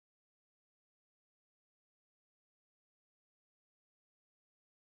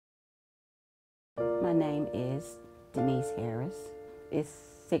My name is Denise Harris. It's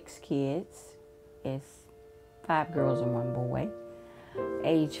 6 kids. It's 5 girls and 1 boy,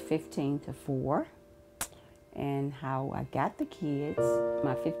 age 15 to 4. And how I got the kids,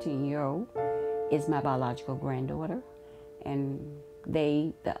 my 15-year-old is my biological granddaughter, and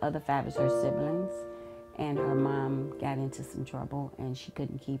the other 5 is her siblings, and her mom got into some trouble and she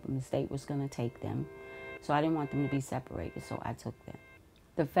couldn't keep them. The state was going to take them, so I didn't want them to be separated, so I took them.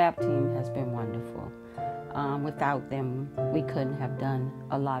 The FAPT team has been wonderful. Without them, we couldn't have done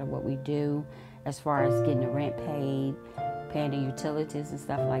a lot of what we do as far as getting the rent paid, paying the utilities and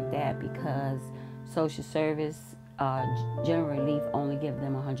stuff like that, because social service, general relief only give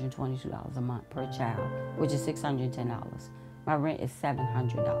them $122 a month per child, which is $610. My rent is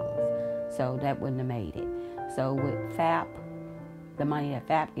 $700, so that wouldn't have made it. So with FAP, the money that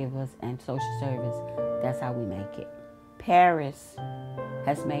FAP gives us and social service, that's how we make it. Paris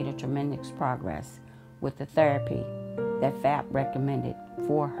has made a tremendous progress with the therapy that FAP recommended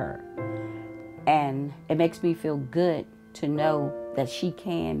for her. And it makes me feel good to know that she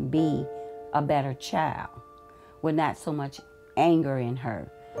can be a better child with not so much anger in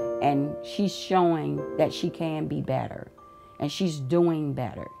her. And she's showing that she can be better. And she's doing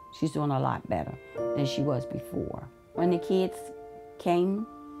better. She's doing a lot better than she was before. When the kids came,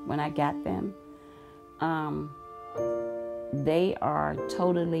 when I got them, they are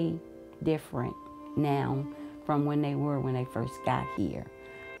totally different now from when they were when they first got here.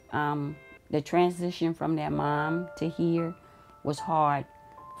 The transition from their mom to here was hard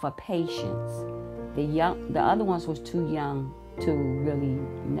for patience. The other ones was too young to really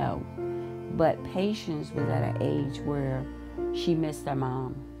know. But Patience was at an age where she missed her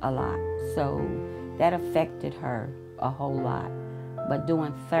mom a lot. So that affected her a whole lot. But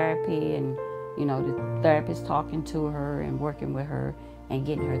doing therapy and, the therapist talking to her and working with her and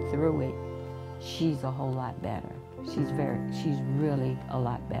getting her through it, she's a whole lot better. She's really a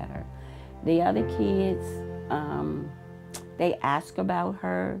lot better. The other kids, they ask about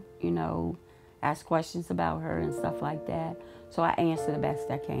her, ask questions about her and stuff like that. So I answer the best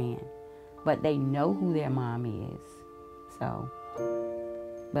I can. But they know who their mom is.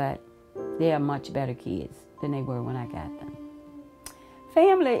 But they are much better kids than they were when I got them.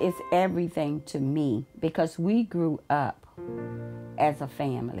 Family is everything to me because we grew up as a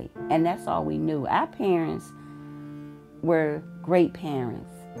family, and that's all we knew. Our parents were great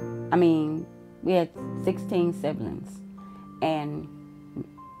parents. I mean, we had 16 siblings, and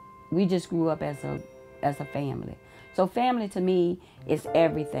we just grew up as a family. So family to me is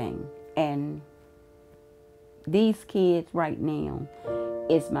everything, and these kids right now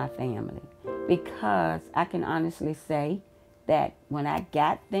is my family, because I can honestly say that when I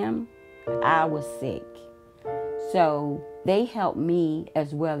got them, I was sick. So they helped me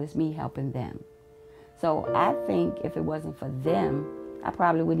as well as me helping them. So I think if it wasn't for them, I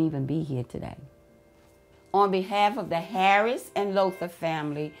probably wouldn't even be here today. On behalf of the Harris and Lowther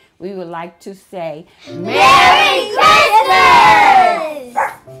family, we would like to say Merry Christmas!